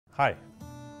Hi,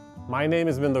 my name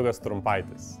is Mindaugas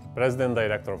Trumpaitis, President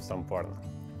Director of Sampoerna.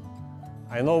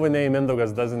 I know the name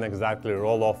Mindaugas doesn't exactly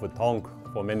roll off the tongue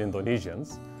for many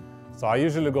Indonesians, so I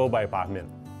usually go by Pahmin.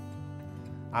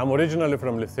 I'm originally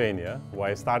from Lithuania, where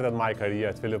I started my career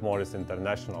at Philip Morris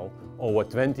International over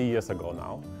 20 years ago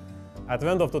now. At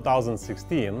the end of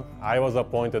 2016, I was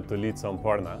appointed to lead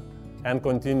Sampoerna and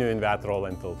continue in that role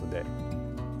until today.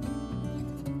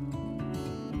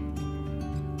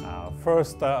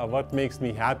 First, what makes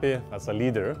me happy as a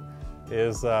leader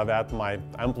is that my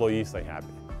employees are happy.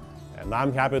 And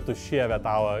I'm happy to share that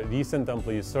our recent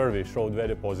employee survey showed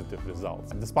very positive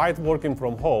results. Despite working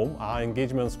from home, our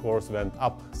engagement scores went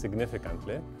up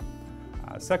significantly.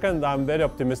 Second, I'm a very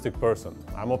optimistic person.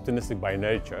 I'm optimistic by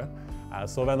nature.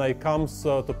 So when it comes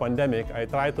to pandemic, I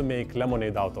try to make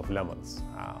lemonade out of lemons.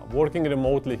 Working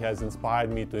remotely has inspired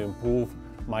me to improve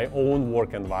my own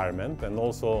work environment and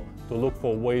also to look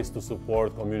for ways to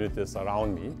support communities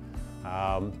around me.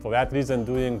 For that reason,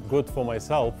 doing good for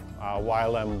myself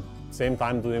while I'm same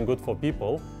time doing good for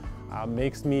people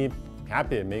makes me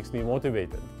happy, makes me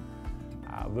motivated.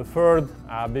 The third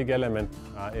big element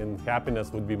in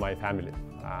happiness would be my family.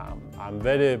 I'm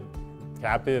very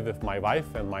happy with my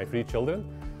wife and my 3 children.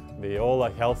 They all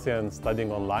are healthy and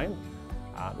studying online.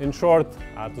 In short,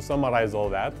 to summarize all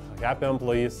that, happy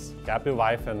employees, happy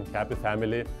wife and happy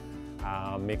family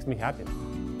makes me happy.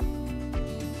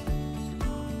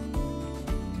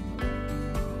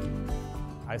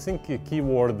 I think the key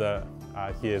word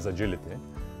here is agility.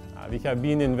 We have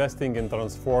been investing in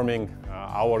transforming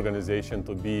our organization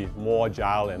to be more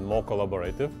agile and more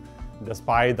collaborative,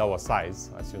 despite our size.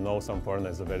 As you know,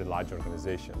 Sampoerna is a very large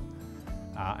organization.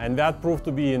 And that proved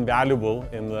to be invaluable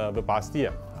in the past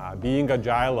year. Being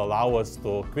agile allows us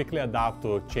to quickly adapt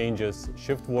to changes,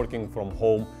 shift working from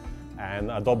home, and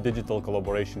adopt digital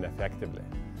collaboration effectively.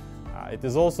 It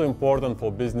is also important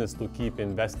for business to keep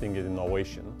investing in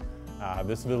innovation.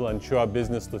 This will ensure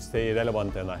business to stay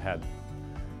relevant and ahead.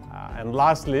 And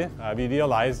lastly, we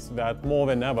realize that more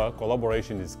than ever,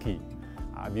 collaboration is key.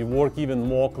 We work even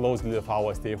more closely with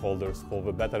our stakeholders for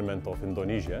the betterment of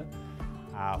Indonesia.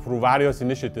 Through various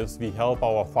initiatives, we help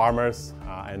our farmers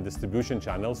and distribution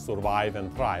channels survive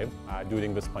and thrive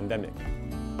during this pandemic.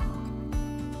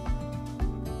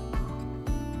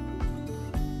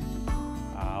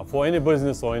 For any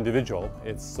business or individual,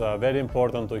 it's very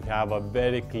important to have a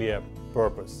very clear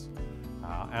purpose.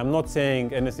 I'm not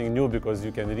saying anything new because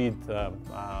you can read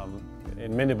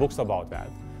in many books about that,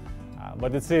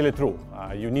 but it's really true.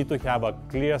 You need to have a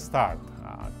clear start,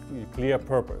 clear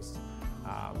purpose.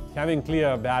 Having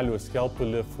clear values help to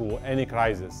live through any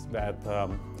crisis that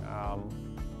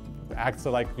acts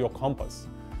like your compass.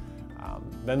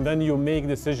 Then when you make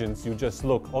decisions, you just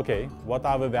look, okay, what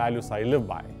are the values I live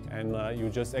by? And you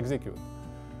just execute.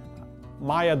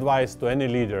 My advice to any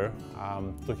leader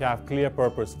to have clear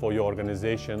purpose for your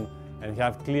organization and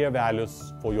have clear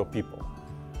values for your people.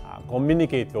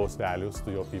 Communicate those values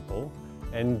to your people,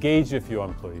 engage with your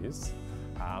employees.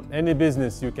 Any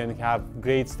business, you can have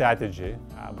great strategy,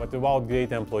 but without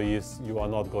great employees, you are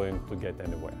not going to get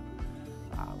anywhere.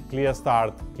 Clear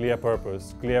start, clear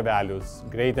purpose, clear values,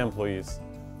 great employees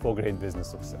for great business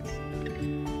success.